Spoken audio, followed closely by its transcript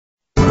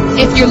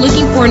If you're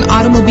looking for an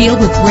automobile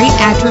with great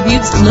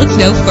attributes, look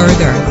no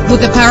further.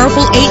 With a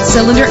powerful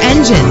 8-cylinder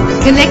engine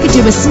connected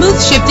to a smooth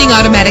shifting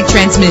automatic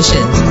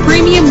transmission,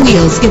 premium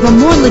wheels give a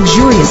more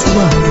luxurious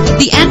look.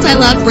 The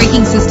anti-lock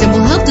braking system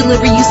will help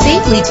deliver you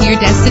safely to your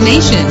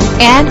destination.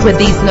 And with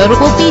these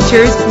notable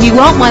features, you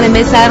won't want to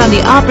miss out on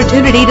the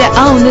opportunity to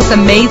own this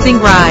amazing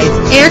ride.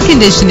 Air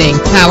conditioning,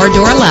 power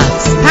door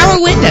locks,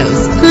 power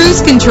windows,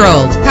 cruise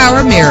control,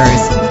 power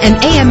mirrors, and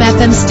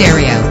AM/FM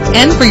stereo.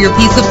 And for your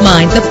peace of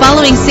mind, the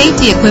following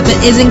safety equipment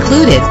is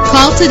included.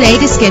 Call today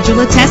to schedule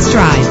a test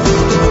drive.